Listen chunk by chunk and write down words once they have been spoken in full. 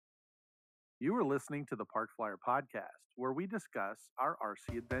You are listening to the Park Flyer Podcast, where we discuss our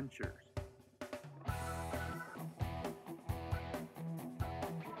RC adventures.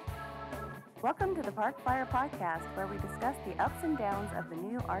 Welcome to the Park Flyer Podcast, where we discuss the ups and downs of the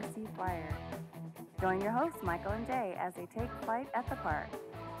new RC Flyer. Join your hosts, Michael and Jay, as they take flight at the park.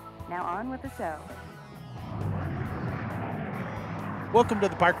 Now on with the show. Welcome to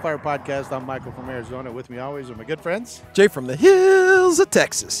the Park Flyer Podcast. I'm Michael from Arizona. With me always are my good friends. Jay from the hills of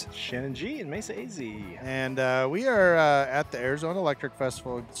Texas. Shannon G and Mesa AZ. And we are at the Arizona Electric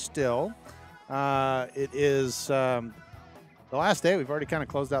Festival still. It is the last day. We've already kind of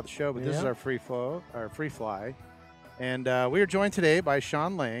closed out the show, but this is our free fly. And we are joined today by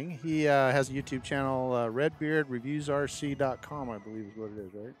Shawn Lang. He has a YouTube channel, RedBeard ReviewsRC.com, I believe is what it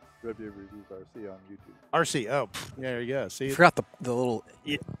is, right? RedBeard Reviews RC on YouTube. RC, there you go. See, I forgot the little.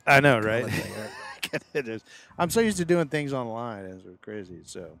 I know, right? It is. I'm so used to doing things online, it's crazy.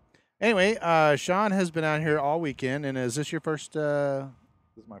 So, anyway, Shawn has been out here all weekend, and is this your first? This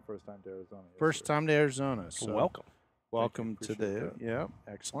is my first time to Arizona. First time to Arizona. So welcome to the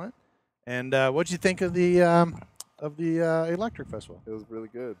excellent. And what'd you think of the electric festival? It was really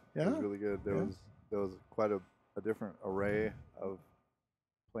good. Yeah? It was really good. There was quite a different array of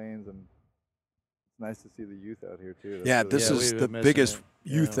planes, and it's nice to see the youth out here too. This is the biggest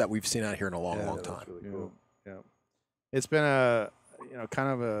youth that we've seen out here in a long time. That's really cool. Yeah, it's been a kind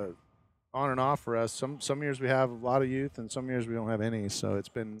of a on and off for us. Some years we have a lot of youth, and some years we don't have any. So it's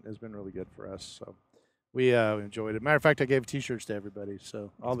been really good for us. So we enjoyed it. Matter of fact, I gave T-shirts to everybody.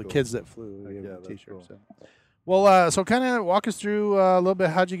 So all the kids that flew, we gave them T-shirts. Cool. So. Well, so kind of walk us through a little bit.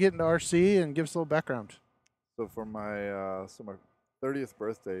 How'd you get into RC, and give us a little background. So for my 30th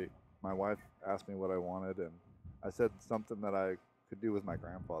birthday, my wife asked me what I wanted, and I said something that I could do with my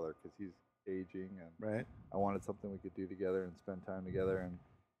grandfather because he's aging, and I wanted something we could do together and spend time together. And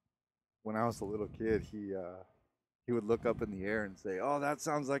when I was a little kid, he would look up in the air and say, "Oh, that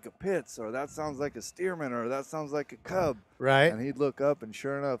sounds like a Pitts, or that sounds like a Stearman, or that sounds like a Cub." Right. And he'd look up, and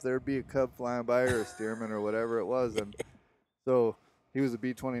sure enough, there'd be a Cub flying by, or a Stearman, or whatever it was. And so he was a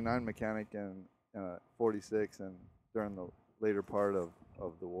B-29 mechanic in 46, and during the later part of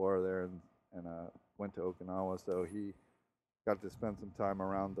the war there, and went to Okinawa, so he got to spend some time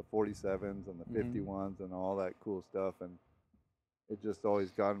around the 47s and the 51s and all that cool stuff, and it just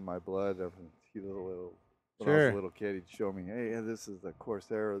always got in my blood. When I was a little kid, he'd show me, "Hey, this is the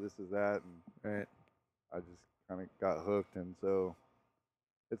Corsair, or this is that," and I just kind of got hooked, and so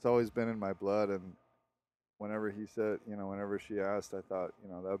it's always been in my blood. And whenever he said, whenever she asked, I thought,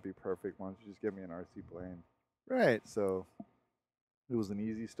 that would be perfect. Why don't you just give me an RC plane? Right. So it was an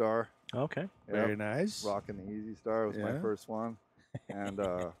Easy Star. Okay. Very nice. Rocking the Easy Star was my first one. And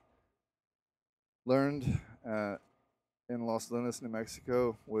learned in Los Lunas, New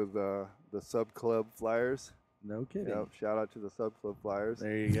Mexico with the Sub Club Flyers. No kidding. Yep. Shout out to the Sub Club Flyers.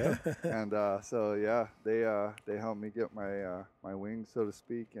 There you go. And they helped me get my wings, so to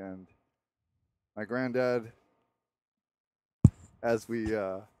speak. And my granddad, as we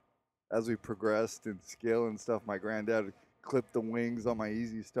progressed in skill and stuff, my granddad clipped the wings on my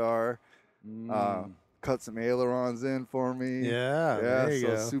Easy Star, cut some ailerons in for me. There you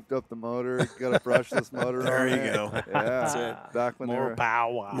go. Souped up the motor, got a brushless motor. There on you it. go. Yeah, That's it. Back when More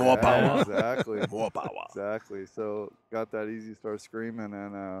power. More power. Exactly. More power. Exactly. So got that Easy Star screaming,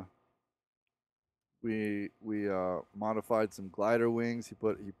 and we modified some glider wings. He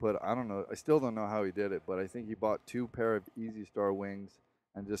put I don't know, I still don't know how he did it, but I think he bought 2 pair of Easy Star wings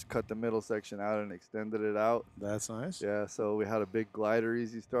and just cut the middle section out and extended it out. That's nice. Yeah, so we had a big glider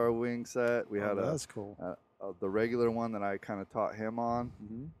Easy Star wing set. We had that's cool. The regular one that I kind of taught him on,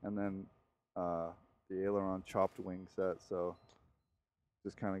 and then the aileron chopped wing set. So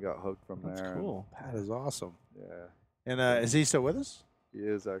just kind of got hooked from there. That's cool. That is awesung. Yeah. And is he still with us? He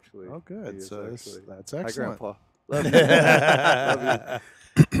is actually. Oh, good. He is So actually. that's Hi, excellent. Grandpa. Love you. Love you.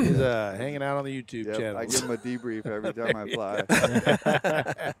 He's hanging out on the YouTube channel. I give him a debrief every time I fly.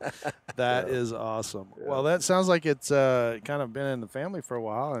 That is awesome. Yeah. Well, that sounds like it's kind of been in the family for a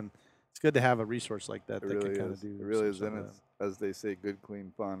while, and it's good to have a resource like that It that really can kind is. of do. It really some is, and it's, as they say, good,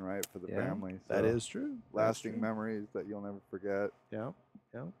 clean fun, right, for the family. So that is true. lasting memories that you'll never forget. Yeah.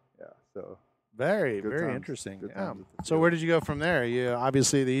 Yeah. So Very, Good very times. interesting. Good Yeah. times at the So where did you go from there? You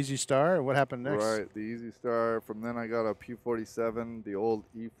obviously the Easy Star. What happened next? right, the Easy Star. From then I got a Q47, the old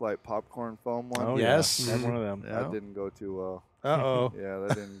E-Flight popcorn foam one. Oh, yes. yeah. I had one of them. Yeah. That didn't go too well. Uh-oh. Yeah,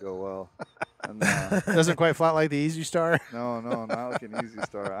 that didn't go well. And Doesn't quite fly like the Easy Star. no, not like an Easy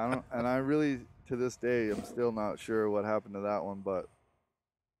Star. I really, to this day, I'm still not sure what happened to that one. But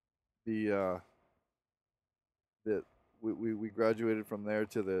the we graduated from there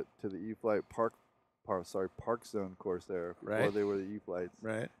to the E-Flight Park Zone course there before Right. they were the E-Flights.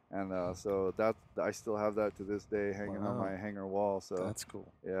 Right. And so that I still have that to this day hanging on my hangar wall. So That's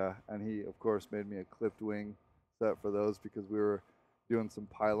cool. yeah, and he of course made me a clipped wing set for those because we were doing some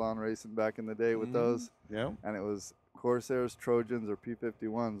pylon racing back in the day with those. Yeah. And it was Corsairs, Trojans, or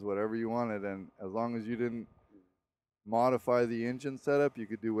P-51s, whatever you wanted. And as long as you didn't modify the engine setup, you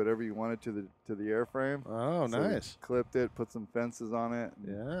could do whatever you wanted to the airframe. Oh, So we nice. clipped it, put some fences on it.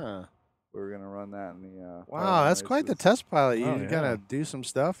 Yeah. We were gonna run that in the. Wow, that's quite the test pilot. You Oh, kind yeah. of do some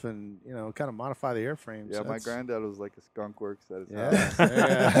stuff and kind of modify the airframes. Yeah, my granddad was like a skunk works at his Yeah. house.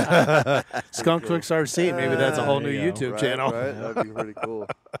 Yeah. Skunk Twix RC. Maybe that's a whole new There you go. YouTube Right, channel. right? That'd be pretty cool.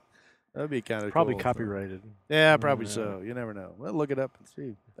 That'd be kind of Probably cool. copyrighted. Yeah, probably Yeah. so. You never know. Well, look it up and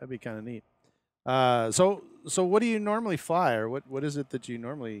see. That'd be kind of neat. So what do you normally fly, or what is it that you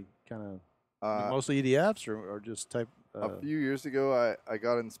normally kind of mostly EDFs or just type? A few years ago, I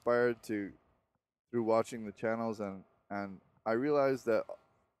got inspired through watching the channels, and I realized that,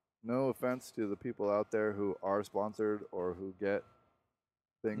 no offense to the people out there who are sponsored or who get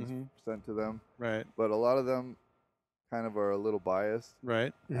things sent to them, Right. but a lot of them kind of are a little biased,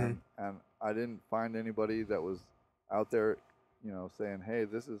 Right. and I didn't find anybody that was out there, saying, hey,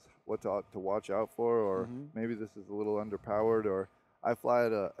 this is what to watch out for, or maybe this is a little underpowered, or I fly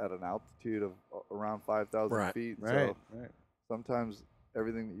at an altitude of around 5,000 feet, Right. so Right. sometimes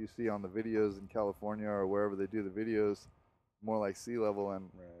everything that you see on the videos in California or wherever they do the videos, more like sea level, and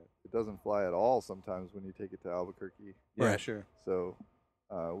it doesn't fly at all sometimes when you take it to Albuquerque. Yeah. Right. Sure. So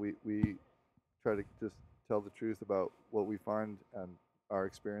we try to just tell the truth about what we find and our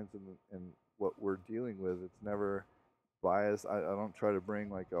experience and what we're dealing with. It's never biased. I don't try to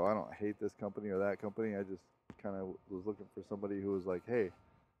bring like, oh, I don't hate this company or that company. I just kind of was looking for somebody who was like, hey,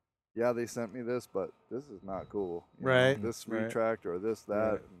 yeah, they sent me this, but this is not cool. Right. This Right. retract or this, that.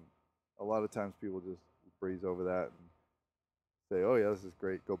 Right. And a lot of times people just breeze over that and say, oh, yeah, this is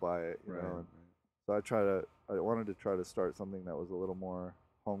great. Go buy it. You know. And so I wanted to try to start something that was a little more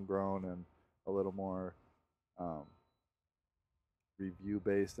homegrown and a little more review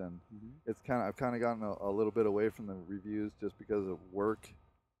based. And I've kind of gotten a little bit away from the reviews just because of work.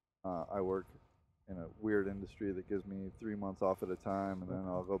 I work in a weird industry that gives me 3 months off at a time, and then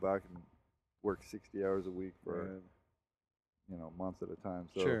I'll go back and work 60 hours a week for months at a time.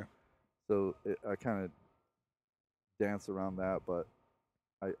 So Sure. so I kind of dance around that, but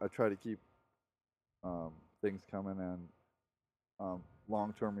I try to keep things coming, and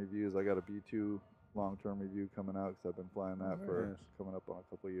long-term reviews. I got a B2 long-term review coming out because I've been flying that for Nice. coming up on a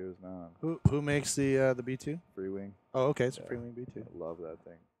couple of years now. Who makes the B2? Free wing, Oh, okay. It's a Yeah. free wing B2. I love that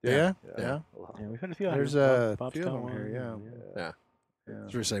thing. Yeah. Yeah, Yeah. I love Yeah, it. we've had a few. There's a a few of them here. Yeah. I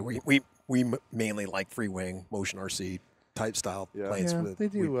was going to say, we mainly like free wing, motion RC type style Yeah. planes. Yeah, they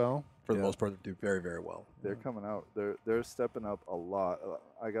do well. For the Yeah. most part, they do very, very well. They're coming out. They're stepping up a lot.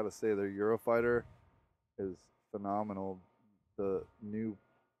 I gotta say, their Eurofighter is phenomenal. The new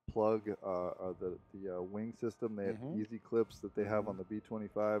plug, the wing system, they have easy clips that they have on the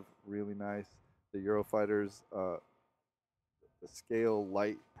B-25, really nice. The Eurofighter's the scale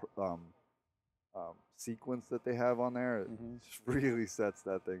light sequence that they have on there, it just really sets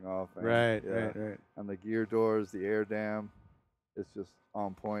that thing off. Man. Right. Yeah. Right. And the gear doors, the air dam, it's just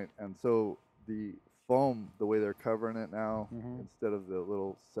on point. And so the foam, the way they're covering it now, instead of the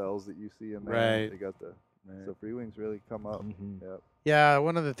little cells that you see in there, Right. they got the so free wings really come up. Yep. Yeah,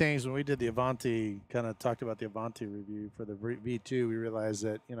 one of the things when we did the Avanti, kind of talked about the Avanti review for the V2, we realized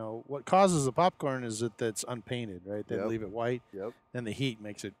that, what causes the popcorn is that it's unpainted, right? They Yep. leave it white, Yep. then the heat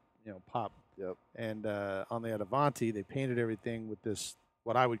makes it, pop. Yep. And on the Avanti, they painted everything with this,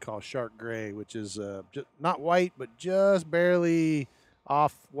 what I would call shark gray, which is not white, but just barely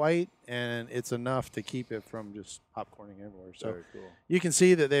off white, and it's enough to keep it from just popcorning everywhere. So Very cool. you can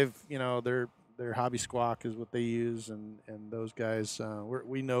see that they've, their Hobby Squawk is what they use, and those guys,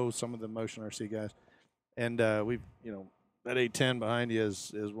 we know some of the Motion RC guys, and we've, that A10 behind you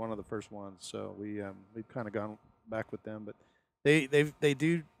is one of the first ones, so we've kind of gone back with them, but they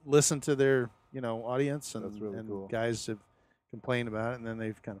do listen to their audience, and, That's really and cool. guys have complained about it, and then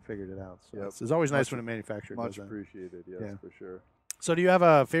they've kind of figured it out. So Yep. it's always nice Much- when a manufacturer Much does that. appreciated, yes, Yeah. for sure. So do you have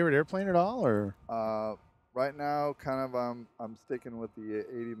a favorite airplane at all, or? Right now, kind of, I'm sticking with the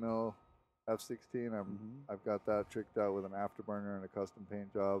 80 mil F-16. I've got that tricked out with an afterburner and a custom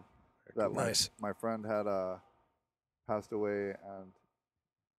paint job. That Nice. my friend had passed away, and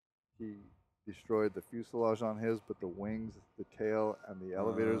he destroyed the fuselage on his, but the wings, the tail, and the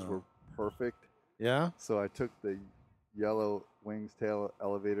elevators were perfect. Yeah. So I took the yellow wings, tail,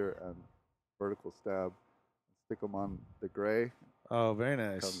 elevator, and vertical stab, stick them on the gray. Oh, very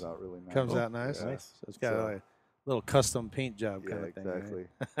nice. Comes out really nice. Comes out nice. Yeah. So it's got a little custom paint job kind of thing. Exactly.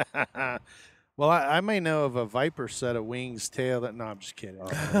 Right? Well, I may know of a Viper set of wings tail that. No, I'm just kidding.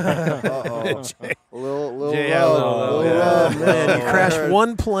 Uh-oh. a little Jay, rough. yeah. Man, you crashed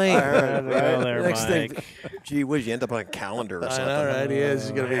one plane. There, Next thing, Mike. gee whiz, you end up on a calendar or I something. know, right? He is.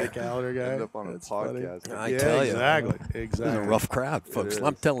 He's going to be the calendar guy. End up on a That's funny. podcast. I tell you. Exactly. This Exactly. is a rough crowd, folks.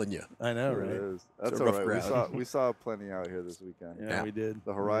 I'm telling you. I know, It right? is. That's a all rough right. crowd. We saw plenty out here this weekend. Yeah, we did.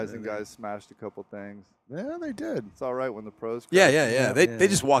 The Horizon guys smashed a couple things. Yeah, they did. It's all right when the pros. Yeah. crash. They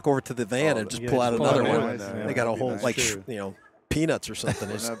just walk over to the van and just pull out another another one. one. They got a That'd be whole, nice. like, True. peanuts or something.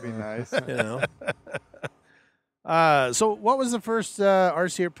 Wouldn't that be nice? You know. So, what was the first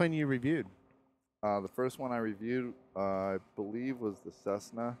RC airplane you reviewed? The first one I reviewed, I believe, was the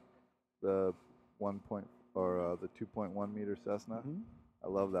Cessna, the 2.1 meter Cessna. Mhm. I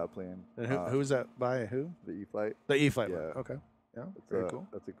love that plane. And who was that by? Who? The E-Flight. The E-Flight. Yeah. One. Okay. Yeah. Very cool.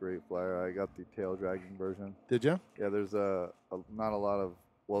 That's a great flyer. I got the tail dragging version. Did you? Yeah, there's not a lot of.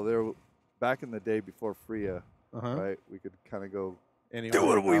 Well, there back in the day before FRIA, right? We could kind of go Anyway. Do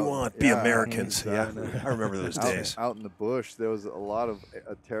what we Out- want. Be yeah, Americans. exactly. Yeah, I remember those days. out in the bush. There was a lot of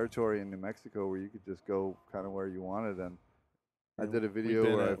territory in New Mexico where you could just go kind of where you wanted. And I did a video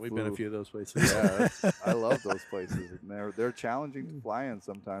where we've been a few of those places. Yeah, I love those places. And they're challenging to fly in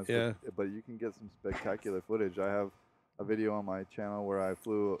sometimes. Yeah. But you can get some spectacular footage. I have a video on my channel where I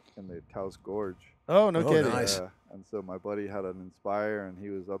flew in the Taos Gorge. Oh, no kidding. nice. Yeah, and so my buddy had an Inspire, and he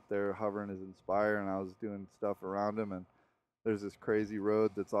was up there hovering his Inspire, and I was doing stuff around him. And there's this crazy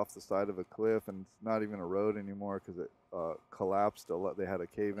road that's off the side of a cliff, and it's not even a road anymore because it collapsed a lot. They had a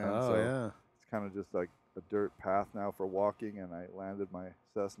cave in, Oh, so yeah. it's kind of just like a dirt path now for walking. And I landed my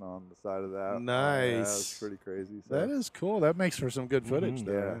Cessna on the side of that. Yeah, Nice. it's pretty crazy. So. That is cool. That makes for some good footage, Yeah,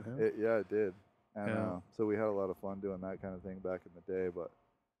 though. right? it did. And Yeah. so we had a lot of fun doing that kind of thing back in the day. But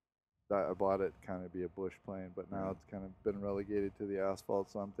I bought it kind of be a bush plane, but now it's kind of been relegated to the asphalt.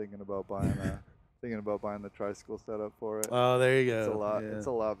 So I'm thinking about buying the tricycle setup for it. Oh, there you go. It's a lot. Yeah. It's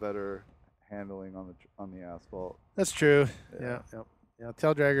a lot better handling on the asphalt. That's true. Yeah. Yeah.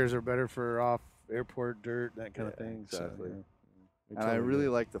 Tail draggers are better for off airport dirt, that kind of Yeah, thing. exactly. So, yeah. We And I totally really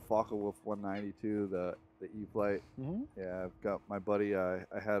do. like the Focke-Wulf 192, the E-Flight. Mhm. Yeah, I've got my buddy. I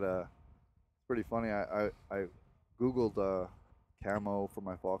had a pretty funny. I Googled camo for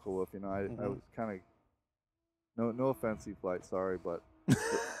my Focke-Wulf. You know, I was kind of no offense, E-Flight, sorry, but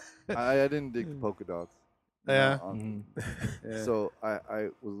I didn't dig the polka dots. you know, Yeah. on- Yeah. So I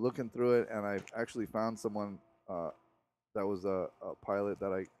was looking through it, and I actually found someone that was a pilot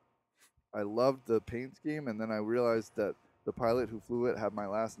that I loved the paint scheme, and then I realized that the pilot who flew it had my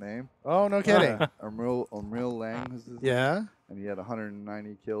last name. Oh, no kidding. Omril Lang was his name, Yeah. and he had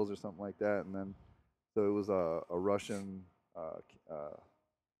 190 kills or something like that. And then, so it was a Russian, I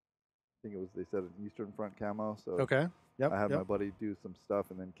think it was, they said an Eastern Front camo. So Okay. Yep. I had yep. my buddy do some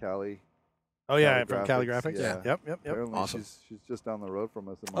stuff, and then Cali. Oh, yeah. Cali From Cali Graphics, Graphics. yeah. Yep. Apparently Awesome. she's just down the road from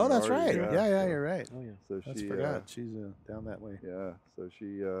us. In Oh, that's Minority, right. Yeah, so- you're right. Oh, yeah. So I she forgot. She's down that way. Yeah, so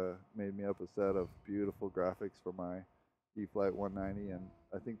she made me up a set of beautiful graphics for my E-Flight 190, and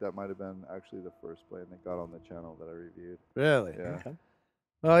I think that might have been actually the first plane that got on the channel that I reviewed. Really? Yeah, Okay.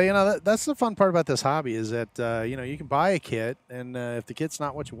 Well, that's the fun part about this hobby is that, you can buy a kit, and if the kit's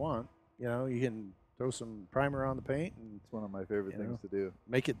not what you want, you can throw some primer on the paint and it's one of my favorite You things know. to do.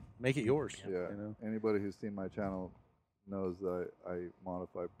 make it yours. Yeah, You know? anybody who's seen my channel knows that I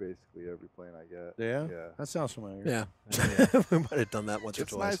modify basically every plane I get. Yeah? Yeah. That sounds familiar. Yeah. we might have done that once or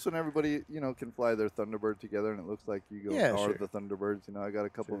It's twice. nice when everybody, can fly their Thunderbird together, and it looks like you go Yeah, power sure. the Thunderbirds. I got a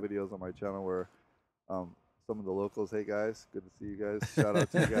couple Sure. videos on my channel where some of the locals, hey guys, good to see you guys. Shout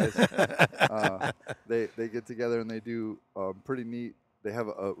out to you guys. They get together and they do pretty neat. They have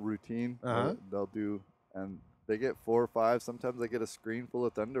a routine. Uh-huh. They'll do, and they get 4 or 5. Sometimes they get a screen full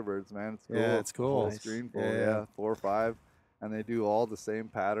of Thunderbirds, man. It's cool. Yeah, it's A cool. whole Nice. screen full, Yeah. yeah, 4 or 5. And they do all the same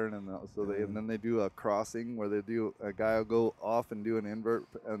pattern, and and then they do a crossing where they do a guy will go off and do an invert,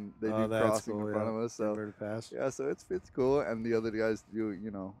 and they do that's crossing cool, in front yeah. of us. So Inverted pass. yeah, so it's cool, and the other guys do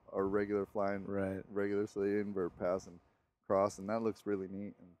are regular flying, Right. regular, so they invert, pass, and cross, and that looks really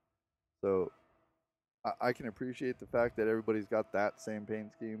neat. And so I can appreciate the fact that everybody's got that same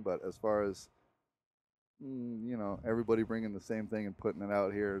paint scheme, but as far as everybody bringing the same thing and putting it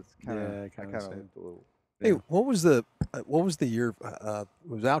out here, it's kind of Yeah, I kinda kind of same. looked a little. Hey, what was the year? It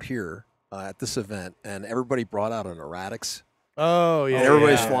was out here at this event, and everybody brought out an erratics. Oh yeah, And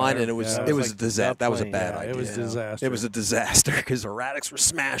everybody's yeah, flying, and it yeah, was yeah. it was like a disaster. That was a plane, bad yeah, idea. It was disaster. It was a disaster because the Radix were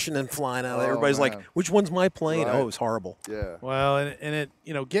smashing and flying out. Oh, Everybody's like, man. "Which one's my plane?" Right. Oh, it was horrible. Yeah. Well, and it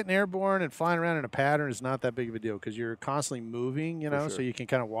getting airborne and flying around in a pattern is not that big of a deal because you're constantly moving, For so sure. you can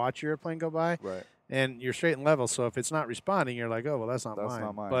kind of watch your airplane go by, Right. and you're straight and level. So if it's not responding, you're like, oh well, that's not That's mine.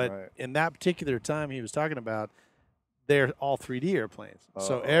 not mine, But right. in that particular time he was talking about, they're all 3D airplanes.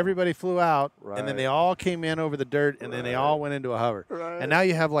 So Uh-oh. everybody flew out, and then they Right. all came in over the dirt, and then they all went into a hover. Right. And now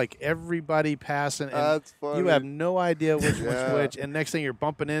you have like everybody passing, and That's funny. you have no idea which one's Yeah. which. And next thing you're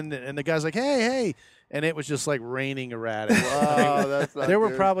bumping in, and the guy's like, hey. And it was just like raining erratic. Wow, that's not There were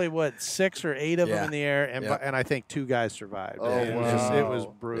good. probably 6 or 8 of them Yeah. in the air, and Yeah. and I think 2 guys survived. Oh, And it was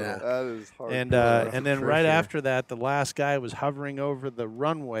wow. brutal. Yeah. That is hard. And then right after that, the last guy was hovering over the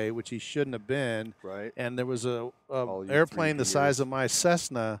runway, which he shouldn't have been. Right. And there was a All you airplane the 3Ders. size of my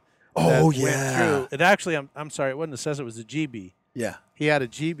Cessna. Oh, that went yeah. through. It actually, I'm sorry, it wasn't a Cessna. It was a GB. Yeah. He had a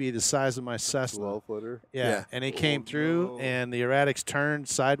GB the size of my Cessna. 12-footer. Yeah, and he came Oh, through, no. and the erratics turned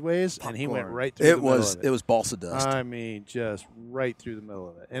sideways, and he went Popcorn. right through It the middle was of it was balsa dust. I mean, just right through the middle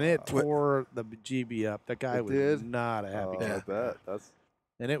of it, and it Wow. tore the GB up. That guy It was did? not a happy Oh, guy. I bet. That's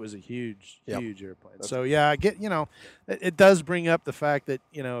And it was a huge, Yep. huge airplane. That's- So yeah, I get it does bring up the fact that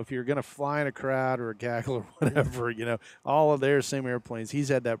if you're gonna fly in a crowd or a gaggle or whatever, all of their same airplanes. He's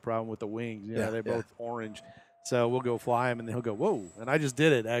had that problem with the wings. Yeah, They're yeah. both orange. So we'll go fly him, and then he'll go, whoa. And I just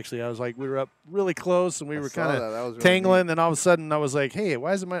did it, actually. I was like, we were up really close, and we I were saw kind that. of That was really tangling. neat. Then all of a sudden, I was like, hey,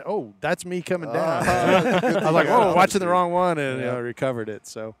 why is it my – oh, that's me coming down. That's a good I thing was like, you got whoa, watching the honesty. wrong one, and Yeah. I recovered it.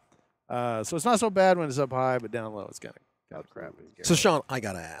 So it's not so bad when it's up high, but down low it's kind of crappy. Absolutely. So Shawn, I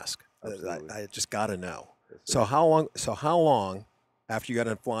gotta ask. Absolutely. I just gotta know. Yes, So sir. how long after you got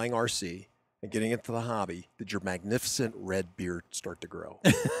into flying RC and getting into the hobby did your magnificent red beard start to grow?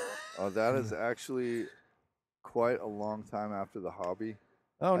 Oh, that is actually quite a long time after the hobby.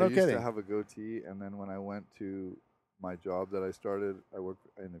 Oh, I no used kidding. to have a goatee, and then when I went to my job that I started, I worked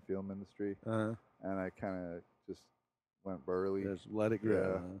in the film industry, Uh-huh. and I kind of just went burly. Just let it Yeah,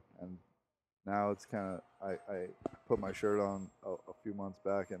 grow. and now it's kind of I put my shirt on a few months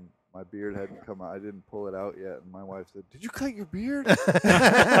back, and my beard hadn't come out. I didn't pull it out yet, and my wife said, "Did you cut your beard?" I said, no,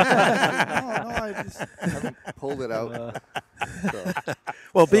 I just haven't pulled it out. So,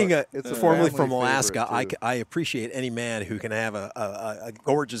 Well, So being it's a formerly family from Alaska, favorite, too. I appreciate any man who can have a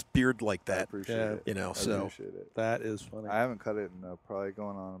gorgeous beard like I that. appreciate Yeah. it. You know, I so appreciate it. That is funny. I haven't cut it in probably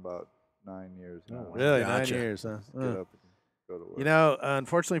going on about 9 years now. Really, Gotcha. 9 years, huh? Just get up and go to work.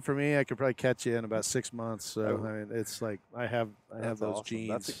 Unfortunately for me, I could probably catch you in about 6 months. So Oh. I mean, it's like I have That's those awesome. jeans.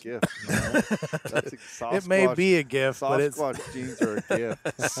 That's a gift. You know? That's a It may be a gift, but it's Sasquatch jeans are a gift.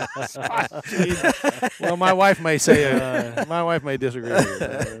 well. My wife may say my wife may disagree with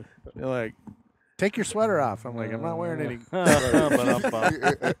you. You're like, take your sweater off. I'm like, I'm not wearing any.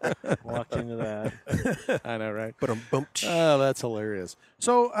 Walked into that. I know, right? But Oh, that's hilarious.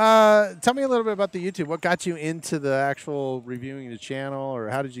 So, tell me a little bit about the YouTube. What got you into the actual reviewing the channel, or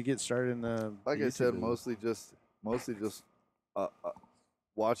how did you get started in the? Like the I YouTube said, business? mostly just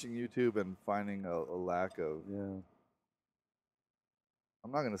watching YouTube and finding a lack of. Yeah.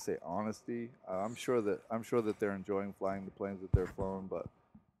 I'm not gonna say honesty. I'm sure that they're enjoying flying the planes that they're flown, but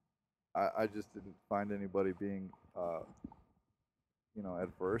I just didn't find anybody being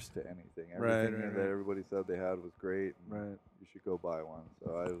adverse to anything. Right, Everything right, that right. everybody said they had was great. And Right. You should go buy one.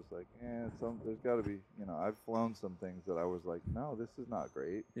 So I was like, there's got to be. I've flown some things that I was like, no, this is not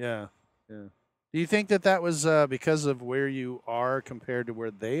great. Yeah. Yeah. Do you think that was because of where you are compared to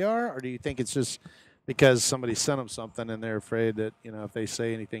where they are, or do you think it's just because somebody sent them something and they're afraid that if they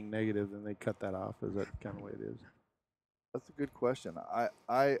say anything negative, then they cut that off? Is that kind of the way it is? That's a good question.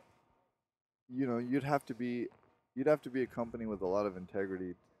 You'd have to be a company with a lot of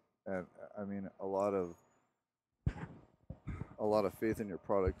integrity, and I mean a lot of faith in your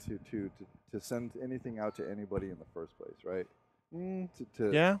product to send anything out to anybody in the first place, right?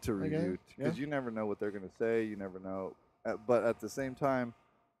 To Yeah, to I get it. review, because you never know what they're gonna say. You never know, but at the same time,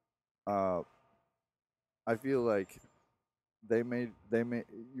 I feel like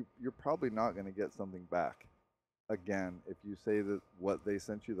you're probably not gonna get something back again if you say that what they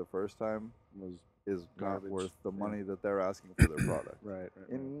sent you the first time is not Garbage. worth the money that they're asking for their product. Right.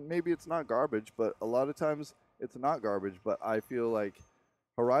 And maybe it's not garbage, but a lot of times it's not garbage. But I feel like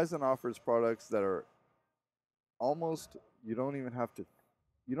Horizon offers products that are almost, you don't even have to,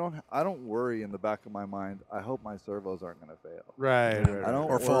 I don't worry in the back of my mind, I hope my servos aren't going to fail. Right. I don't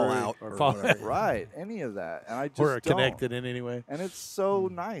or fall worry- out Or fall whatever. Right, any of that. And I just Or don't. connected in any way. And it's so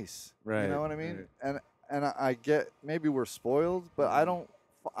nice. Right, You know what I mean? right. And I get, maybe we're spoiled, but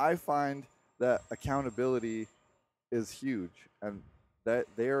Mm-hmm. I find that accountability is huge, and that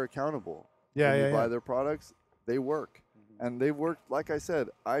they are accountable. Yeah, when yeah, you buy yeah. their products, they work, and they've worked. Like I said,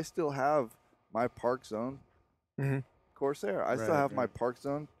 I still have my Park Zone Corsair. I still Right, have my right. Park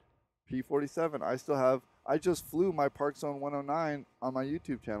Zone P47. I just flew my Park Zone 109 on my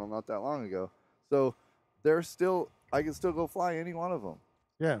YouTube channel not that long ago. So I can still go fly any one of them.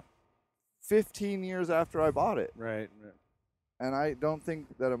 Yeah. 15 years after I bought it. Right. And I don't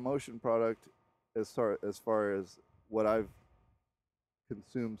think that a motion product, as far as what I've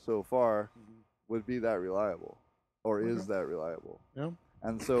consumed so far, would be that reliable, or is that reliable. Yeah.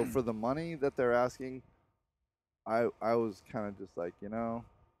 And so for the money that they're asking, I was kind of just like,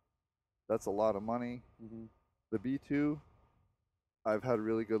 that's a lot of money. The B2, I've had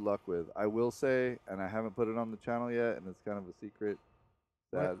really good luck with. I will say, and I haven't put it on the channel yet, and it's kind of a secret,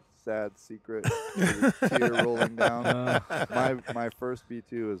 sad secret, with a tear rolling down. My first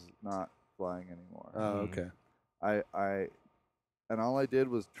B2 is not flying anymore. Oh, okay. And all I did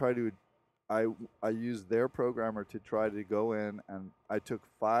was I used their programmer to try to go in, and I took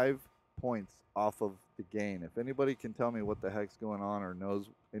 5 points off of the gain. If anybody can tell me what the heck's going on or knows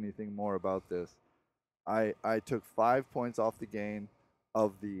anything more about this, I took 5 points off the gain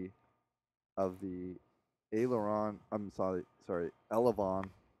of the aileron. I'm sorry, Elevon,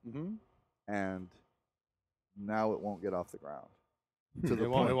 and now it won't get off the ground. To the It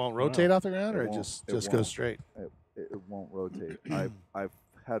point, won't rotate off the ground, or It it won't- just it goes won't. straight. it won't rotate. I've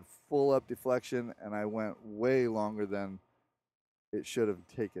had full up deflection, and I went way longer than it should have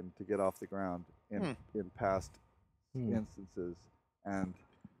taken to get off the ground in past instances, and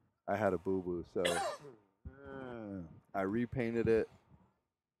I had a boo-boo. So I repainted it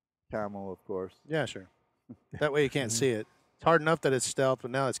camo, of course. Yeah, sure. That way you can't see it. It's hard enough that it's stealth,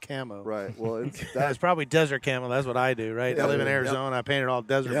 but now it's camo. Right. Well, it's It's probably desert camo. That's what I do, right? I live in Yep. Arizona. I paint it all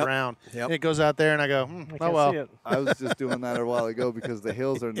desert Yep. brown. Yep. It goes out there, and I go, I oh, can't well. see it. I was just doing that a while ago because the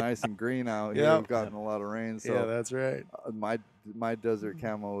hills are nice and green out here. Yep. We've gotten a lot of rain, so Yeah, that's right. my desert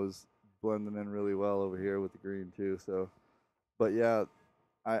camo is blending in really well over here with the green too. So, but yeah,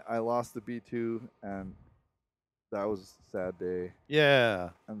 I lost the B2, and that was a sad day. Yeah.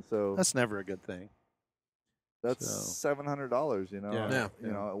 And so That's never a good thing. that's so- $700, Yeah.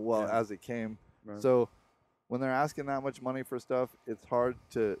 well, Yeah. as it came. Right. So when they're asking that much money for stuff, it's hard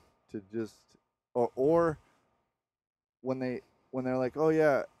to just or when they're like, oh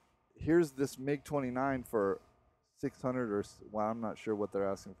yeah, here's this MiG-29 for 600 or well, I'm not sure what they're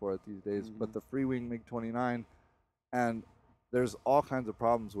asking for it these days, but the free wing MiG-29, and there's all kinds of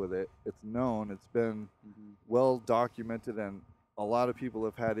problems with it. It's known, it's been well documented, and a lot of people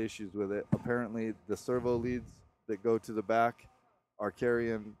have had issues with it. Apparently, the servo leads that go to the back are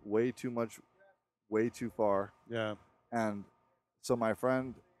carrying way too much, way too far. Yeah. And so my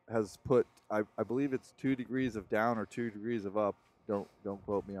friend has put, I believe it's 2 degrees of down or 2 degrees of up. Don't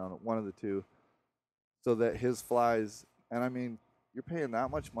quote me on it. One of the two. So that his flies, and I mean, you're paying that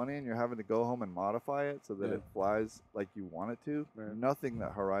much money and you're having to go home and modify it so that Yeah. it flies like you want it to. Right. Nothing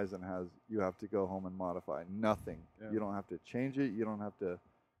that Horizon has, you have to go home and modify. Nothing. Yeah. You don't have to change it. You don't have to.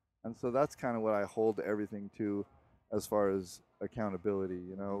 And so that's kind of what I hold everything to as far as accountability.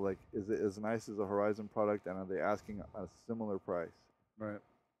 Like, is it as nice as a Horizon product, and are they asking a similar price? Right.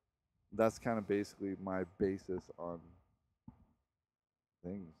 That's kind of basically my basis on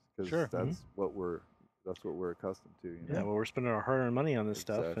things, because Sure. that's what we're accustomed to. Yeah, well, we're spending our hard-earned money on this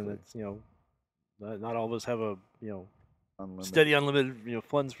stuff, and Exactly. it's not all of us have a Unlimited. steady, unlimited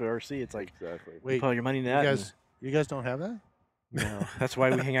funds for RC. It's like Exactly. Wait, put all your money in you that. guys don't have that? No, that's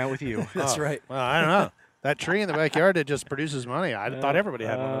why we hang out with you. That's Oh, right. Well, I don't know. That tree in the backyard that just produces money. I thought everybody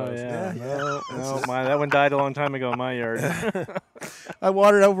had one of those. Yeah. Yeah. No, that one died a long time ago in my yard. I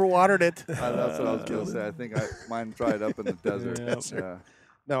overwatered it. That's what I was gonna say. I think mine dried up in the desert. Yep. Yeah.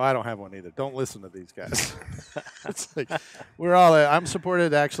 No, I don't have one either. Don't listen to these guys. It's like we're all. I'm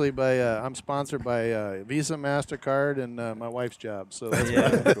supported actually by. I'm sponsored by Visa, MasterCard, and my wife's job. So that's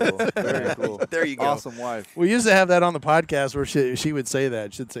Very cool. Very cool. There you go. Awesome wife. we used to have that on the podcast where she would say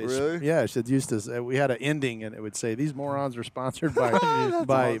that. She'd say, Really? yeah, she used to. Say, we had an ending, and it would say, "These morons are sponsored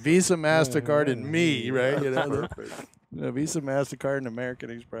by Visa, MasterCard, and me." Right? Perfect. Visa, MasterCard, and American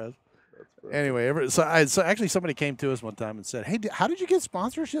Express. That's perfect. Anyway, so actually somebody came to us one time and said, "Hey, how did you get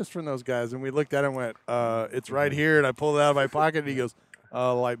sponsorships from those guys?" And we looked at it and went, "It's right here." And I pulled it out of my pocket, and he goes,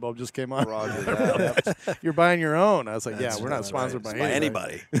 "Oh, the light bulb just came on." Roger that. You're buying your own. I was like, That's "Yeah, we're not right. sponsored by By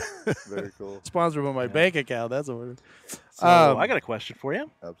anybody. anybody. Very cool. Sponsored by my bank account." That's what we're. So I got a question for you.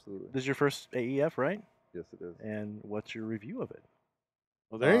 Absolutely. This is your first AEF, right? Yes, it is. And what's your review of it?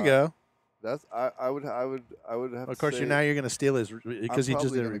 Well, there you go. I would have. Of course, to say you're going to steal his because he I'm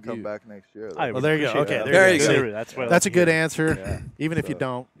just probably did a gonna come review. back next year. I though. would Well, there you go. appreciate Okay, that. there you go. Consider it. That's what I That's a like good to hear. answer, Yeah. even if you So,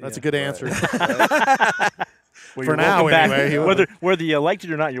 don't. That's a yeah. good Right. answer. Right? Well, For you're now, welcome back. anyway, Whether you liked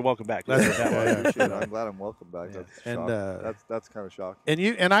it or not, you're welcome back. That's Let's put it right. that way. Yeah, Shit, I'm glad I'm welcome back. Yeah. That's And, shocking. That's kind of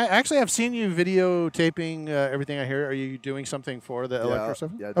shocking. And I actually have seen you videotaping everything I hear. Are you doing something for the electro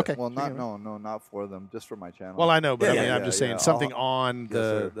stuff? Yeah. Okay. Well, So, not for them, just for my channel. Well, I know, but I Yeah, mean, yeah, I'm just saying yeah. something on Yes,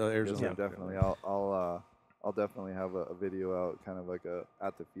 sir. the Arizona. Yes, sir, Yeah. definitely. I'll definitely have a video out, kind of like a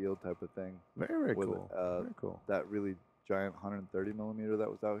at the field type of thing. Very with, cool. Very cool. That really giant 130 millimeter that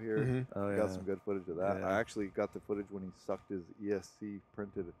was out here. Mhm. Oh yeah. Got some good footage of that. Yeah. I actually got the footage when he sucked his ESC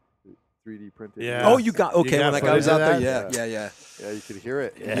printed, 3D printed. Yeah. Oh, you got okay. got When that guy footage was of out there, that? yeah. Yeah, you could hear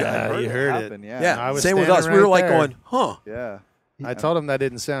it. Yeah, I you heard it. happen, Yeah, I was same with standing us. We were right like there. going, huh? Yeah. I told him that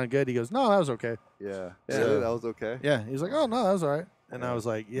didn't sound good. He goes, "No, that was okay." Yeah. Yeah. Really? That was okay. Yeah. He's like, "Oh no, that was all right." And I was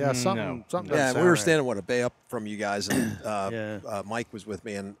like, "Yeah, No. something Yeah, doesn't we sound were right." standing a bay up from you guys, and Yeah. Mike was with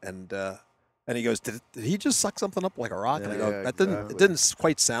me, and he goes, did he just suck something up like a rock? And I go, Yeah, that didn't. exactly. It didn't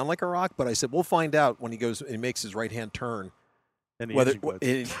quite sound like a rock, but I said, we'll find out when he goes. And he makes his right hand turn. And the Whether engine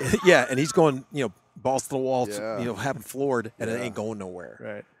quits. yeah, and he's going, balls to the wall, Yeah. having floored, and it Yeah. ain't going nowhere.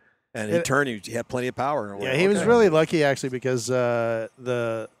 Right. And he turned, he had plenty of power. And we're Yeah, like, he was okay. really lucky actually because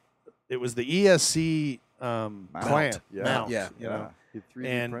it was the ESC clamp Yeah. mount, Yeah. you know, He 3D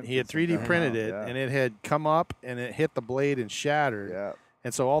and printed he had 3D something printed out, it, yeah. and it had come up and it hit the blade and shattered, Yeah.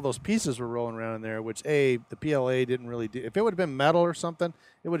 and so all those pieces were rolling around in there. Which the PLA didn't really do. If it would have been metal or something,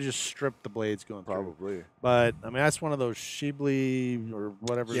 it would have just stripped the blades going through. Probably. But I mean, that's one of those Shibli or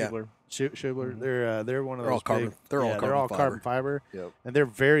whatever. Yeah. Shibler. They're one of They're all those. carbon- big- they're all yeah, carbon fiber. carbon fiber. Yep. And they're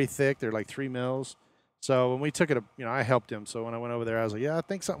very thick. They're like 3 mils. So when we took it, I helped him. So when I went over there, I was like, "Yeah, I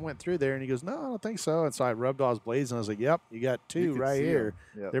think something went through there." And he goes, "No, I don't think so." And so I rubbed all his blades, and I was like, "Yep, you got You two could right see 'em. here.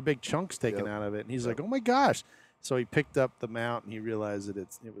 Yep. They're big chunks taken Yep. out of it." And he's Yep. like, "Oh my gosh!" So he picked up the mount, and he realized that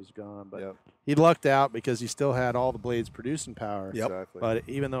it was gone. But Yep. he lucked out because he still had all the blades producing power. Yep. Exactly. But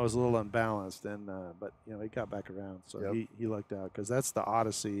even though it was a little unbalanced, and but he got back around, so Yep. he lucked out because that's the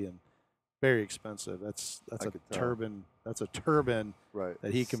Odyssey and very expensive. That's I a could tell. turbine. That's a turbine right.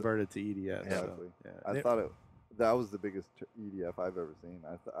 that he So- converted to EDF. Exactly. So, yeah. I thought that was the biggest EDF I've ever seen.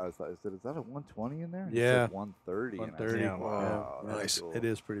 I said, "Is that a 120 in there?" He Yeah. said 130. 130. And I said, wow, Yeah. that's Nice. cool. It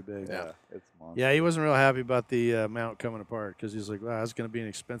is pretty big. Yeah, it's monster. Yeah, he wasn't real happy about the mount coming apart because he's like, "Wow, that's going to be an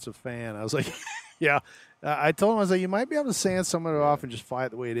expensive fan." I was like, "Yeah." I told him, I was like, "You might be able to sand some of it off and just fly it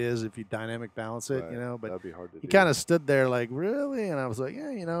the way it is if you dynamic balance it, Right. But That'd be hard to he do. kind of stood there like, "Really?" And I was like,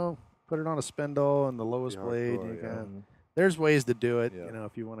 "Yeah, put it on a spindle and the lowest Be blade. hardcore, You yeah. kinda, there's ways to do it, Yeah.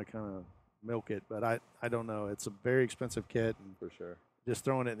 if you want to kind of milk it. But I don't know. It's a very expensive kit, and for sure. just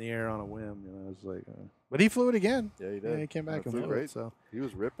throwing it in the air on a whim, it's like. But he flew it again. Yeah, he did. Yeah, he came back it and flew flew great. it. So. He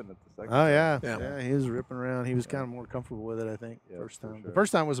was ripping it the second. Oh time. yeah. He was ripping around. He was kind of more comfortable with it, I think. Yeah, First for time. The sure.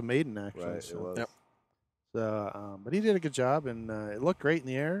 first time was a maiden actually. Right. So. It was. Yep. So, but he did a good job, and it looked great in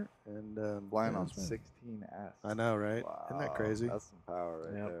the air. And Flying yeah, on it was fun. 16S. I know, right? Isn't that Wow, crazy? That's some power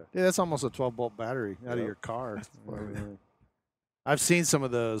right Yep. there. Yeah, that's almost a 12-volt battery out of Yep. your car. funny. I've seen some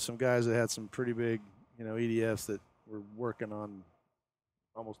of those. Some guys that had some pretty big, EDFs that were working on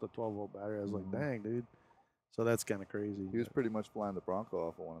almost a 12-volt battery. I was like, Mhm. dang, dude. So that's kind of crazy. He was pretty much flying the Bronco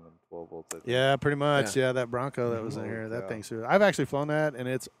off of one of them 12 volts. I think. Yeah, pretty much. Yeah, that Bronco that was in Holy here. That cow. thing's. I've actually flown that, and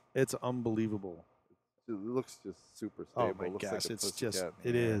it's unbelievable. It looks just super stable. Oh my looks gosh, like a it's pussycat just. in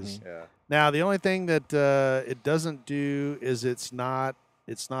It the air. is. Yeah. Now the only thing that it doesn't do is it's not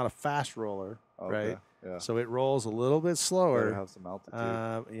a fast roller, Okay. right? Yeah. So it rolls a little bit Better slower. have some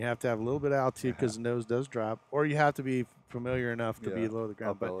altitude. You have to have a little bit of altitude because the nose does drop, or you have to be familiar enough to be Yeah, low to the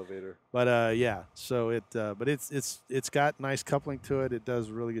ground. up But elevator. yeah, so but it's got nice coupling to it. It does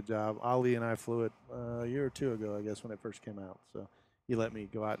a really good job. Ali and I flew it a year or two ago, I guess, when it first came out. So he let me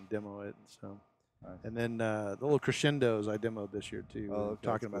go out and demo it. So. Nice. And then the little crescendos I demoed this year too. Oh, We were okay,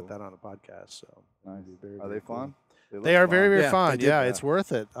 talking that's about that on a podcast. So Nice. it'll be very, Are very they cool. fun? They are very, very Yeah, fun. they did Yeah, that. it's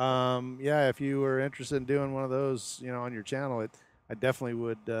worth it. Yeah, if you were interested in doing one of those, on your channel, I definitely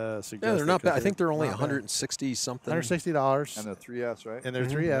would suggest. Yeah, they're it not 'cause bad. I think they're only not bad. 160 something. $160, And the 3S, right? and they're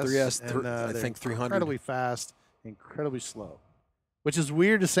Mhm. 3S. 3S, and, I they're think 300. Incredibly fast, incredibly slow, which is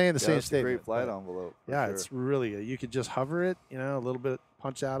weird to say in the Yeah, same it's a statement. great flight but envelope. for Yeah, sure. it's really good. You could just hover it, a little bit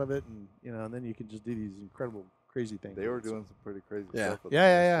punch out of it, and and then you can just do these incredible, crazy things. They with were it. So- doing some pretty crazy Yeah. stuff. with Yeah, them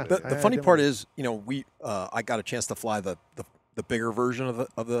yeah, yesterday. The I funny didn't part know. is, I got a chance to fly the bigger version of Yeah,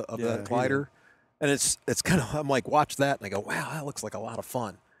 he the did. glider, and it's kind of, I'm like, watch that, and I go, wow, that looks like a lot of fun.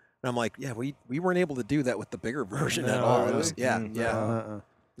 And I'm like, yeah, we weren't able to do that with the bigger version at No, all. It really? was- yeah, Mm, yeah. Uh-uh.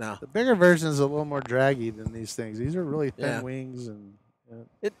 No. The bigger version is a little more draggy than these things. These are really thin Yeah. wings, and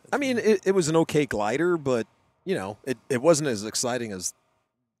It was an okay glider, but it wasn't as exciting as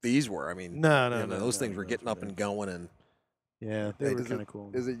these were. I mean, no, those things were getting up and going, and yeah, they were kind of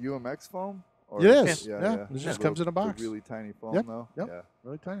cool. Is it UMX foam? It is. Yeah. It just comes in a box. The really tiny foam, though. Yep. Yeah.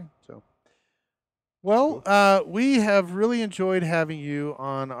 Really tiny. So. Well, we have really enjoyed having you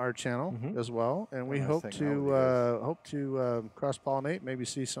on our channel as well, and we hope to cross pollinate, maybe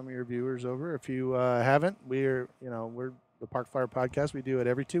see some of your viewers over. If you haven't, we're the Park Flyer Podcast. We do it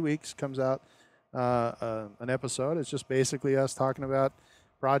every 2 weeks. Comes out an episode. It's just basically us talking about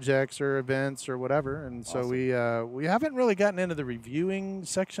projects or events or whatever, and so we haven't really gotten into the reviewing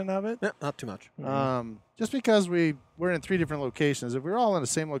section of it. Yeah, not too much. Just because we're in 3 different locations. If we were all in the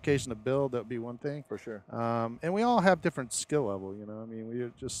same location to build, that would be one thing. For sure. And we all have different skill level. I mean, we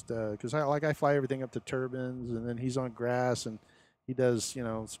just because I fly everything up to turbines, and then he's on grass, and he does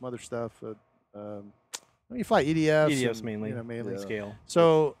some other stuff. You fly EDFs mainly, mainly scale.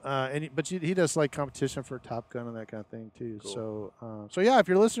 So, but he does like competition for Top Gun and that kind of thing too. Cool. So yeah, if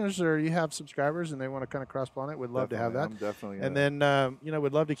your listeners or you have subscribers and they want to kind of cross pollinate, we'd love to have that. I'm definitely. And then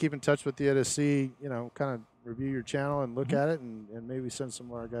we'd love to keep in touch with you to see kind of review your channel and look at it and maybe send some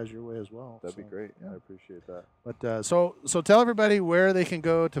more guys your way as well. That'd be great. Yeah. I appreciate that. But so tell everybody where they can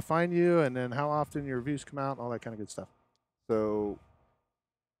go to find you, and then how often your reviews come out, and all that kind of good stuff. So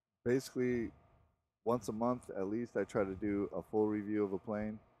basically, once a month at least, I try to do a full review of a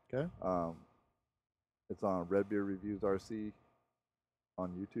plane. Okay. It's on RedBeard Reviews RC on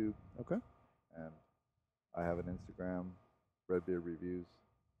YouTube. Okay. And I have an Instagram, RedBeard Reviews.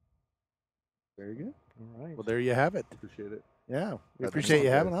 Very good. All right. Well, there you have it. Appreciate it. Yeah, we appreciate you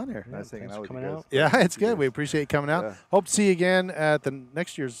having on here. Nice hanging out with you guys. Yeah, it's good. We appreciate you coming out. Yeah. Hope to see you again at the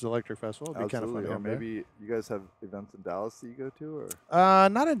next year's Electric Festival. It'll be kind of fun. Or maybe you guys have events in Dallas that you go to, or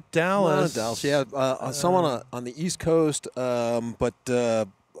not in Dallas. Not in Dallas. Yeah, some on the East Coast, but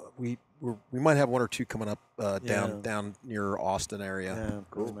we might have 1 or 2 coming up down near Austin area. Yeah,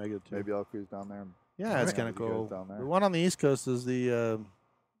 cool. Maybe I'll cruise down there. Yeah, it's kind of cool. The one on the East Coast is the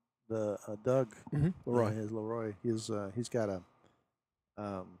Doug Leroy. Leroy. He's got a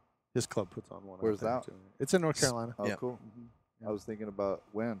his club puts on one. Where's that? It's in North Carolina. Oh, cool. Yeah. I was thinking about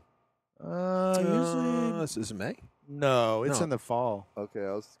when. Usually, is it May? No, it's in the fall. Okay,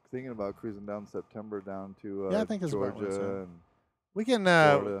 I was thinking about cruising down September down to I think it's Georgia and we can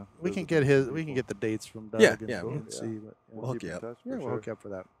get the dates from Doug. And see. But, we'll hook you up. Yeah, we'll hook you up for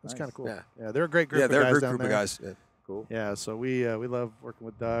that. That's kind of cool. Yeah, they're a great group. Yeah, they're of guys a great down group there. of guys. Yeah. Cool. Yeah, so we love working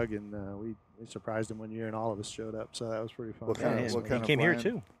with Doug, and we surprised him one year, and all of us showed up. So that was pretty fun. What kind he came here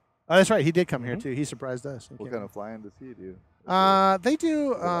too. Oh, that's right. He did come here too. He surprised us. What kind of flying does he do? They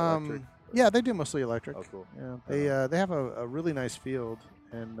do. They do mostly electric. Oh, cool. Yeah, they have a really nice field,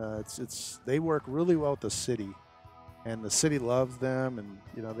 and they work really well with the city, and the city loves them, and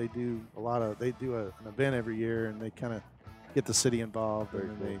they do an event every year, and they kind of get the city involved, and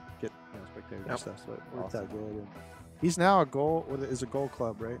then they get spectators and stuff. So it worked out good. And he's now a gold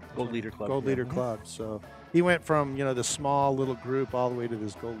club, right? Gold Leader Club. Gold Leader Club. So he went from the small little group all the way to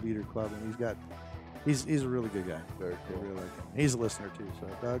this Gold Leader Club, and he's a really good guy. Very cool. I really like him. He's a listener too. So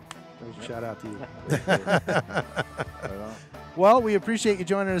Doug, there's a shout out to you. Right on. Well, we appreciate you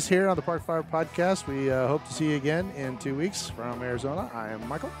joining us here on the Park Flyer Podcast. We hope to see you again in 2 weeks from Arizona. I am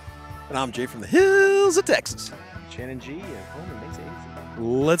Michael. And I'm Jay from the hills of Texas. Shannon G. and home makes it easy.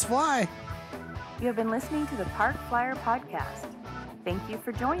 Let's fly. You have been listening to the Park Flyer Podcast. Thank you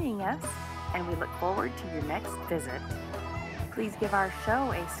for joining us, and we look forward to your next visit. Please give our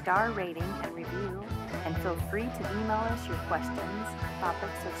show a star rating and review, and feel free to email us your questions,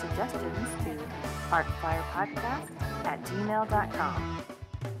 topics, or suggestions to parkflyerpodcast@gmail.com.